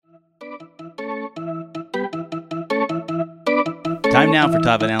Time now for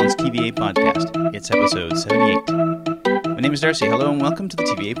Todd Van Allen's TVA podcast. It's episode 78. My name is Darcy. Hello and welcome to the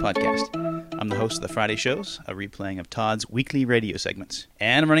TVA podcast. I'm the host of the Friday shows, a replaying of Todd's weekly radio segments.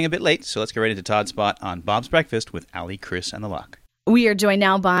 And I'm running a bit late, so let's get right into Todd's spot on Bob's Breakfast with Ali, Chris, and the Lock. We are joined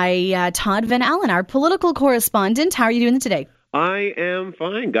now by Todd Van Allen, our political correspondent. How are you doing today? I am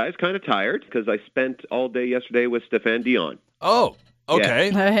fine, guys. Kind of tired because I spent all day yesterday with Stéphane Dion. Oh,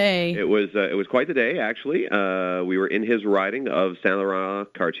 okay. Yeah. Hey. It was quite the day, actually. We were in his riding of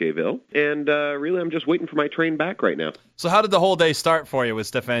Saint-Laurent-Cartierville, and really I'm just waiting for my train back right now. So how did the whole day start for you with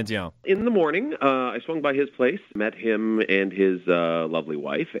Stéphane Dion? In the morning, I swung by his place, met him and his lovely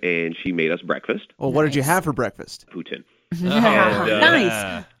wife, and she made us breakfast. Well, what did you have for breakfast? Poutine.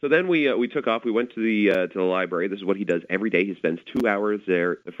 Nice. So then we took off. We went to the library. This is what he does every day. He spends 2 hours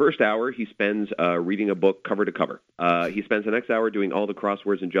there. The first hour he spends reading a book cover to cover. He spends the next hour doing all the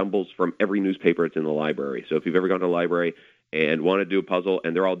crosswords and jumbles from every newspaper that's in the library. So if you've ever gone to the library and want to do a puzzle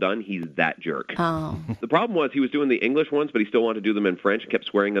and they're all done, he's that jerk. Oh. The problem was he was doing the English ones, but he still wanted to do them in French. Kept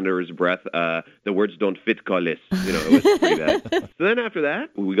swearing under his breath, the words don't fit, colis. It was pretty bad. So then after that,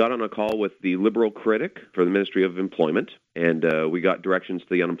 we got on a call with the Liberal critic for the Ministry of Employment, and we got directions to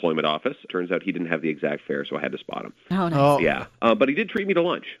the unemployment office. Turns out he didn't have the exact fare, so I had to spot him. Oh, nice. Yeah, but he did treat me to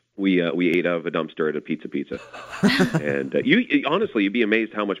lunch. We ate out of a dumpster at a pizza. And honestly, you'd be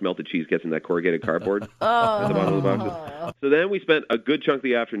amazed how much melted cheese gets in that corrugated cardboard at the bottom of the boxes. So then we spent a good chunk of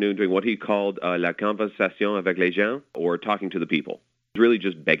the afternoon doing what he called la conversation avec les gens, or talking to the people. Really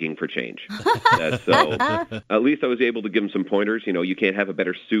just begging for change. So at least I was able to give him some pointers. You can't have a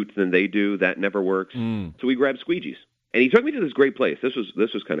better suit than they do. That never works. So we grabbed squeegees. And he took me to this great place. This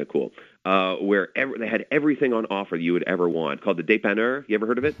was kind of cool, where they had everything on offer you would ever want, called the Dépanneur. You ever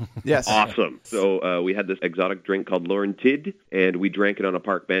heard of it? Yes. Awesome. So we had this exotic drink called Laurentide, and we drank it on a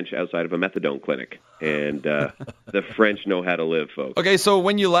park bench outside of a methadone clinic. And the French know how to live, folks. Okay, so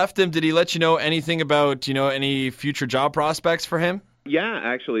when you left him, did he let you know anything about, any future job prospects for him? Yeah,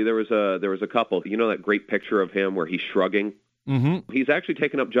 actually, there was a couple. You know that great picture of him where he's shrugging? Mm-hmm. He's actually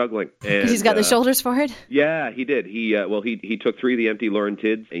taken up juggling. And, He's got the shoulders for it? Yeah, he did. He took 3 of the empty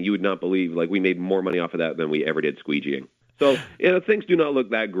Laurentides, and you would not believe, we made more money off of that than we ever did squeegeeing. So, things do not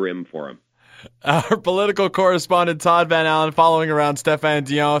look that grim for him. Our political correspondent, Todd Van Allen, following around Stéphane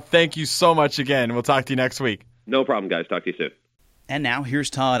Dion. Thank you so much again. We'll talk to you next week. No problem, guys. Talk to you soon. And now,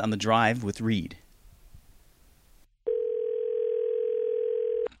 here's Todd on the drive with Reed.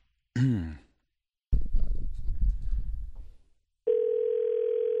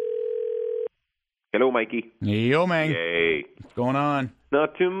 Hello, Mikey. Yo, man. Yay. What's going on?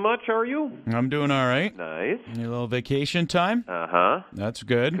 Not too much, are you? I'm doing all right. Nice. Your little vacation time? Uh-huh. That's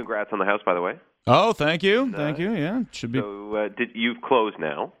good. Congrats on the house, by the way. Oh, thank you. Thank you. Yeah, should be. So, you've closed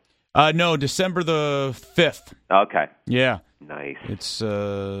now? No, December the 5th. Okay. Yeah. Nice. It's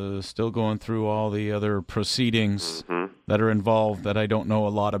still going through all the other proceedings that are involved that I don't know a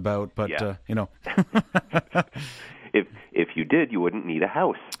lot about, but, If you did, you wouldn't need a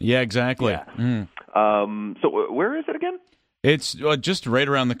house. Yeah, exactly. Yeah. So where is it again? It's just right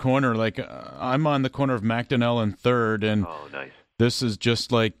around the corner. I'm on the corner of Macdonell and 3rd, and nice. This is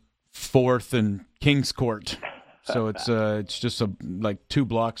just 4th and King's Court. So it's just 2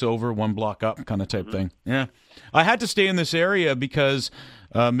 blocks over, 1 block up kind of type thing. Yeah. I had to stay in this area because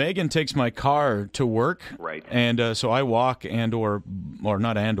Megan takes my car to work. Right. And so I walk or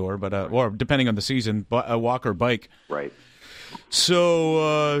depending on the season, walk or bike. Right.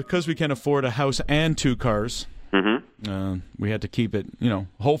 So because we can't afford a house and 2 cars, we had to keep it,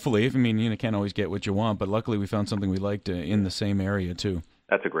 hopefully. You can't always get what you want, but luckily we found something we liked in the same area too.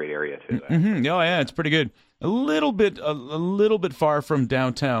 That's a great area too. Mm-hmm. Oh yeah, it's pretty good. A little bit far from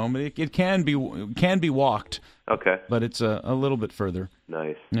downtown, but it can be walked. Okay. But it's a little bit further.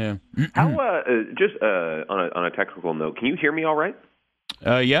 Nice. Yeah. How just on a technical note, can you hear me all right?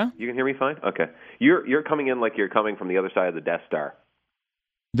 Yeah. You can hear me fine? Okay. You're coming in like you're coming from the other side of the Death Star.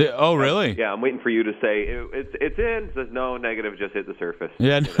 Oh, really? Yeah, I'm waiting for you to say it's in. It says no, negative, just hit the surface.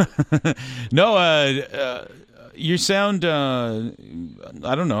 Yeah. No, you sound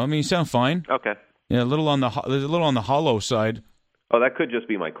I don't know. You sound fine. Okay. Yeah, a little on the hollow side. Oh, that could just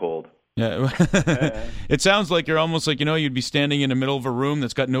be my cold. Yeah. It sounds like you're almost like, you'd be standing in the middle of a room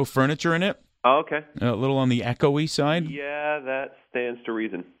that's got no furniture in it. Oh, okay. A little on the echoey side. Yeah, that stands to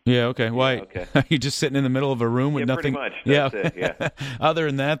reason. Yeah, okay. Why? Yeah, okay. Are you just sitting in the middle of a room with nothing? Pretty much. That's it, yeah. Other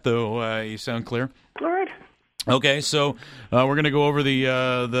than that, though, you sound clear. All right. Okay, so we're going to go over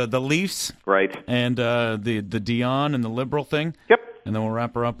the Leafs. Right. And the Dion and the Liberal thing. Yep. And then we'll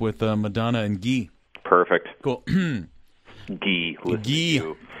wrap her up with Madonna and Guy. Perfect. Cool. Guy.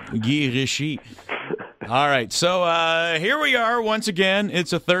 Guy Richer. All right, so here we are once again.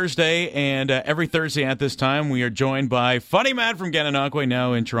 It's a Thursday, and every Thursday at this time, we are joined by Funny Matt from Gananoque,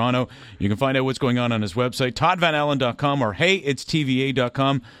 now in Toronto. You can find out what's going on his website, toddvanallen.com, or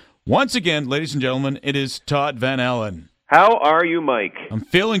heyitstva.com. Once again, ladies and gentlemen, it is Todd Van Allen. How are you, Mike? I'm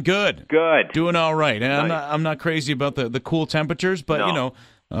feeling good. Good. Doing all right. And Nice. I'm not crazy about the cool temperatures, but, No. you know,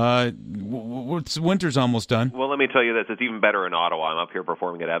 winter's almost done. Well, let me tell you this. It's even better in Ottawa. I'm up here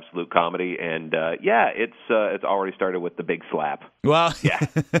performing at Absolute Comedy, and it's already started with the big slap. Well, Yeah.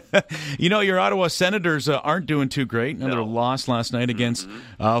 you know, your Ottawa Senators aren't doing too great. Another loss last night against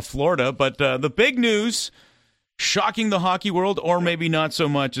Florida. But the big news, shocking the hockey world, or maybe not so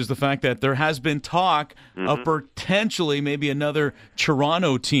much, is the fact that there has been talk of potentially maybe another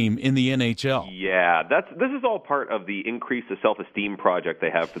Toronto team in the NHL. Yeah, this is all part of the increase the self-esteem project they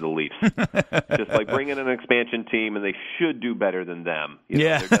have for the Leafs. Just like bring in an expansion team, and they should do better than them. You know,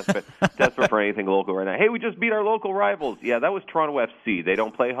 Yeah. they're desperate for anything local right now. Hey, we just beat our local rivals. Yeah, that was Toronto FC. They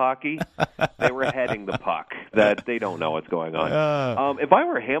don't play hockey. They were heading the puck. That they don't know what's going on. If I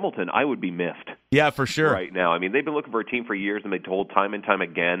were Hamilton, I would be miffed. Yeah, for sure. Right now. I mean, they've been looking for a team for years, and they've told time and time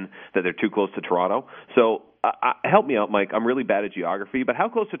again that they're too close to Toronto. So help me out, Mike. I'm really bad at geography, but how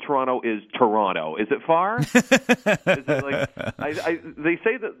close to Toronto is Toronto? Is it far? Is it like, they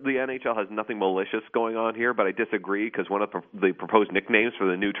say that the NHL has nothing malicious going on here, but I disagree because one of the proposed nicknames for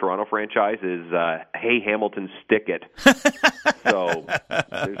the new Toronto franchise is Hey Hamilton, Stick It. So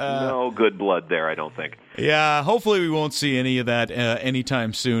there's no good blood there, I don't think. Yeah, hopefully we won't see any of that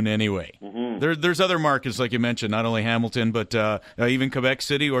anytime soon anyway. There's other markets, like you mentioned, not only Hamilton, but even Quebec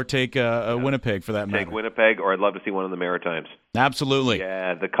City, or take Winnipeg for that matter. Take Winnipeg, or I'd love to see one in the Maritimes. Absolutely.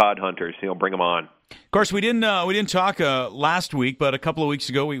 Yeah, the cod hunters, bring them on. Of course, we didn't talk last week, but a couple of weeks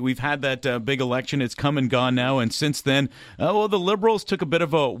ago we've had that big election. It's come and gone now, and since then, the Liberals took a bit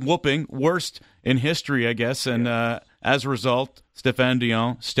of a whooping, worst in history, I guess, and as a result, Stéphane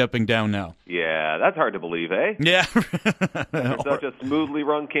Dion stepping down now. Yeah, that's hard to believe, eh? Yeah. For such a smoothly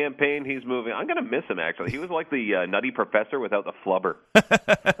run campaign, he's moving. I'm going to miss him, actually. He was like the nutty professor without the flubber.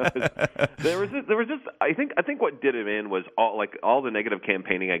 There was this. I think what did him in was all the negative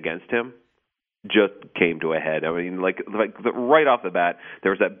campaigning against him just came to a head. I mean, right off the bat,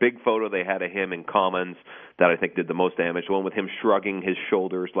 there was that big photo they had of him in Commons that I think did the most damage. The one with him shrugging his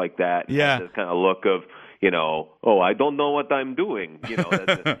shoulders like that. Yeah. This kind of look of, I don't know what I'm doing.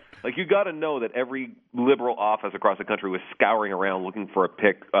 Like, you got to know that every liberal office across the country was scouring around looking for a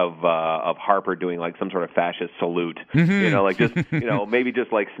pic of Harper doing like some sort of fascist salute. Maybe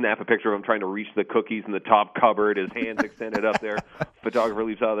just like snap a picture of him trying to reach the cookies in the top cupboard, his hands extended up there. Photographer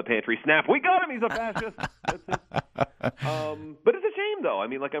leaps out of the pantry. Snap! We got him. He's a fascist. That's it. But it's a shame, though. I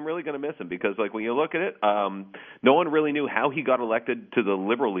mean, I'm really going to miss him because, when you look at it, no one really knew how he got elected to the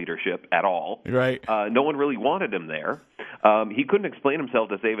liberal leadership at all. Right. No one really wanted him there. He couldn't explain himself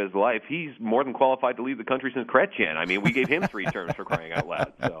to save his life. He's more than qualified to lead the country since Chrétien. I mean, we gave him 3 terms for crying out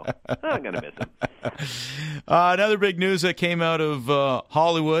loud. So I'm going to miss him. Another big news that came out of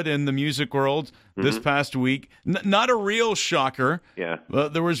Hollywood and the music world this past week. Not a real shocker. Yeah.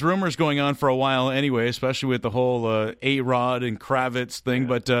 There was rumors going on for a while anyway, especially with the whole A-Rod and Kravitz thing.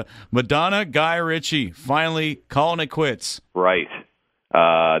 Yeah. But Madonna, Guy Ritchie, finally calling it quits. Right.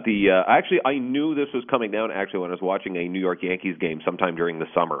 Actually, I knew this was coming down when I was watching a New York Yankees game sometime during the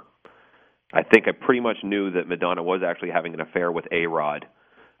summer. I think I pretty much knew that Madonna was actually having an affair with A-Rod.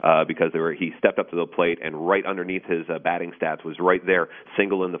 Because he stepped up to the plate, and right underneath his batting stats was right there,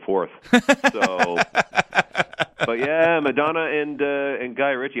 single in the 4th. So, but yeah, Madonna and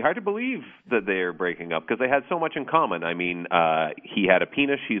Guy Ritchie, hard to believe that they're breaking up because they had so much in common. I mean, he had a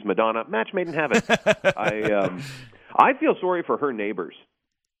penis, she's Madonna, match made in heaven. I feel sorry for her neighbors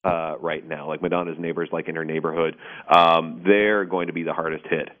right now, like Madonna's neighbors, like in her neighborhood. They're going to be the hardest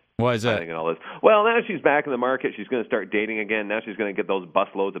hit. Why is that? I think all this. Well, now she's back in the market. She's going to start dating again. Now she's going to get those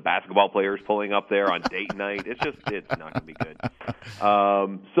busloads of basketball players pulling up there on date night. It's not going to be good.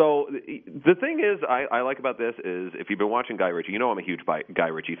 So the thing is, I like about this is if you've been watching Guy Ritchie, I'm a huge Guy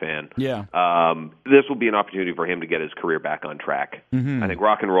Ritchie fan. Yeah. This will be an opportunity for him to get his career back on track. I think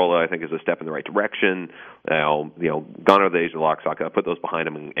Rock and Roll, I think, is a step in the right direction. Gone are the days of Lock, Stock, put those behind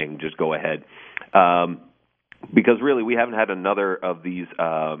him and just go ahead. Because really, we haven't had another of these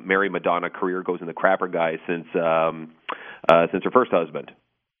Mary Madonna career goes in the crapper guys since her first husband,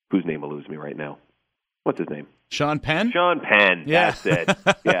 whose name eludes me right now. What's his name? Sean Penn? Sean Penn. Yeah. That's it.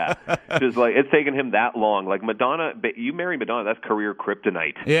 Yeah. Just it's taken him that long. Like Madonna, you marry Madonna, that's career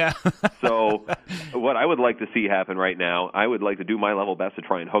kryptonite. Yeah. So what I would like to see happen right now, I would like to do my level best to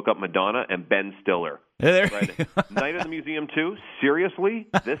try and hook up Madonna and Ben Stiller. There Right. Night of the Museum 2? Seriously?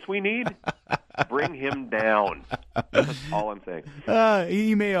 This we need? Bring him down. That's all I'm saying.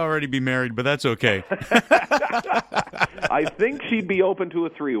 He may already be married, but that's okay. I think she'd be open to a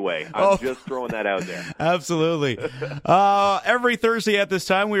three-way. I'm just throwing that out there. Absolutely. Every Thursday at this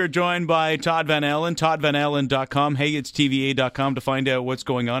time, we are joined by Todd Van Allen, toddvanallen.com, heyitstva.com to find out what's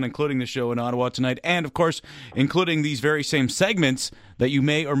going on, including the show in Ottawa tonight, and, of course, including these very same segments that you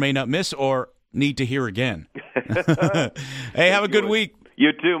may or may not miss or need to hear again. Hey, have a good week.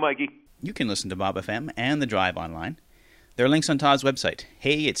 You too, Mikey. You can listen to Bob FM and The Drive online. There are links on Todd's website,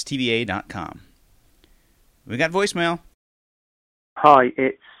 heyitstva.com. We got voicemail. Hi,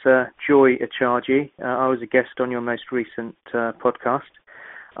 it's Joy Acharji. I was a guest on your most recent podcast.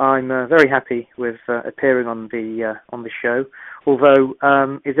 I'm very happy with appearing on the show. Although,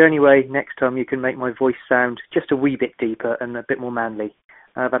 is there any way next time you can make my voice sound just a wee bit deeper and a bit more manly?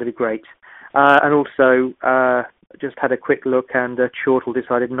 That'd be great. And also, just had a quick look, and Chortle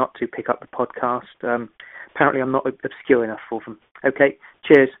decided not to pick up the podcast. Apparently, I'm not obscure enough for them. Okay,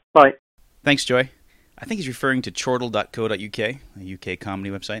 cheers, bye. Thanks, Joy. I think he's referring to chortle.co.uk, a UK comedy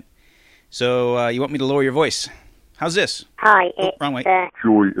website. So, you want me to lower your voice? How's this? Hi, wrong way.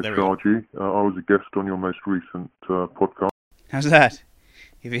 Joy There we go. Acharji. I was a guest on your most recent podcast. How's that?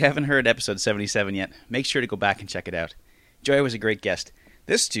 If you haven't heard episode 77 yet, make sure to go back and check it out. Joy was a great guest.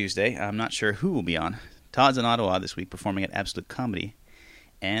 This Tuesday, I'm not sure who will be on. Todd's in Ottawa this week performing at Absolute Comedy,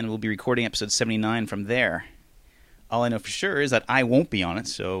 and we'll be recording episode 79 from there. All I know for sure is that I won't be on it,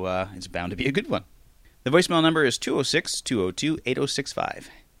 so it's bound to be a good one. The voicemail number is 206-202-8065.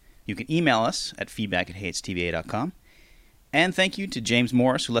 You can email us at feedback@heyitstva.com. And thank you to James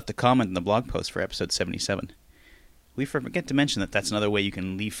Morris, who left a comment in the blog post for episode 77. We forget to mention that that's another way you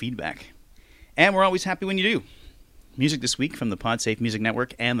can leave feedback. And we're always happy when you do. Music this week from the PodSafe Music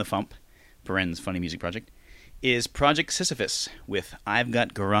Network and the FUMP, Perren's Funny Music Project, is Project Sisyphus with I've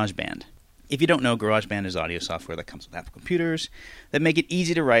Got GarageBand. If you don't know, GarageBand is audio software that comes with Apple computers that make it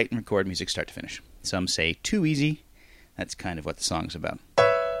easy to write and record music start to finish. Some say too easy. That's kind of what the song's about.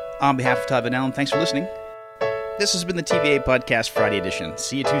 On behalf of Todd Van Allen, thanks for listening. This has been the TVA Podcast Friday edition.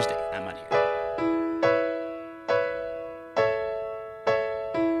 See you Tuesday. I'm out here.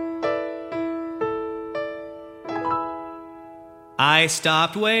 I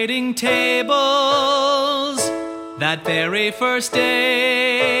stopped waiting tables that very first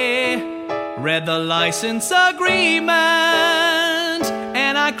day, read the license agreement,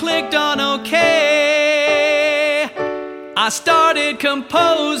 and I clicked on OK. I started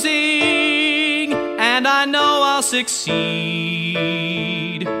composing, and I know I'll succeed,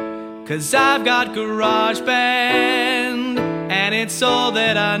 'cause I've got GarageBand, and it's all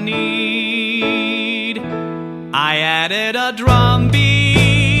that I need. I added a drum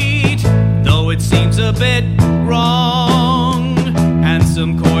beat, though it seems a bit wrong, and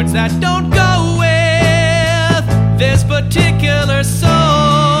some chords that don't go with this particular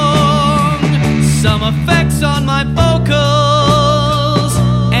song. Some effects on my vocals,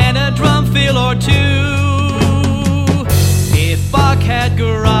 and a drum fill or two. If Bach had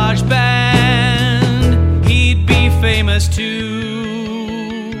GarageBand, he'd be famous too.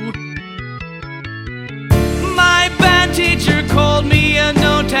 Teacher called me a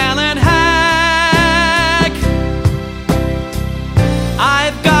no-talent hack.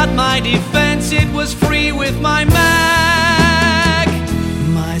 I've got my defense, it was free with my Mac.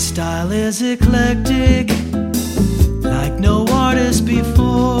 My style is eclectic, like no artist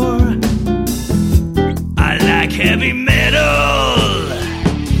before. I like heavy metal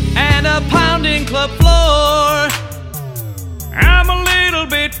and a pounding club floor. I'm a little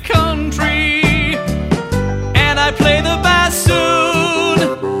bit country, I play the bassoon,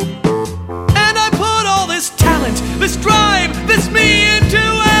 and I put all this talent, this drive, this me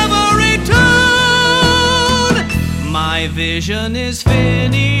into every tune. My vision is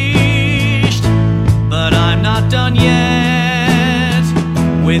finished, but I'm not done yet.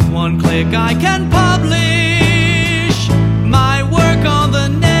 With one click I can publish my work on the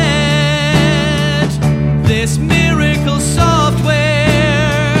net. This miracle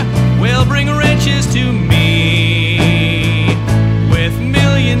software will bring riches to me,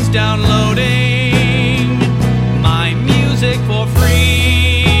 downloading my music for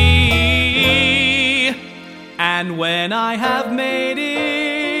free. And when I have made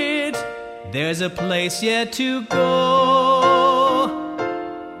it, there's a place yet to go.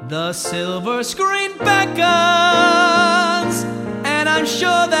 The silver screen beckons, and I'm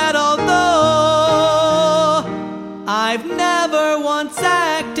sure that although I've never once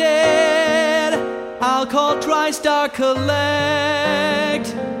acted, I'll call TriStar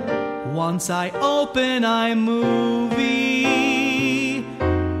Collect. Once I open iMovie,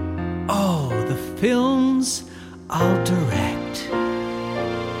 oh, the films I'll direct.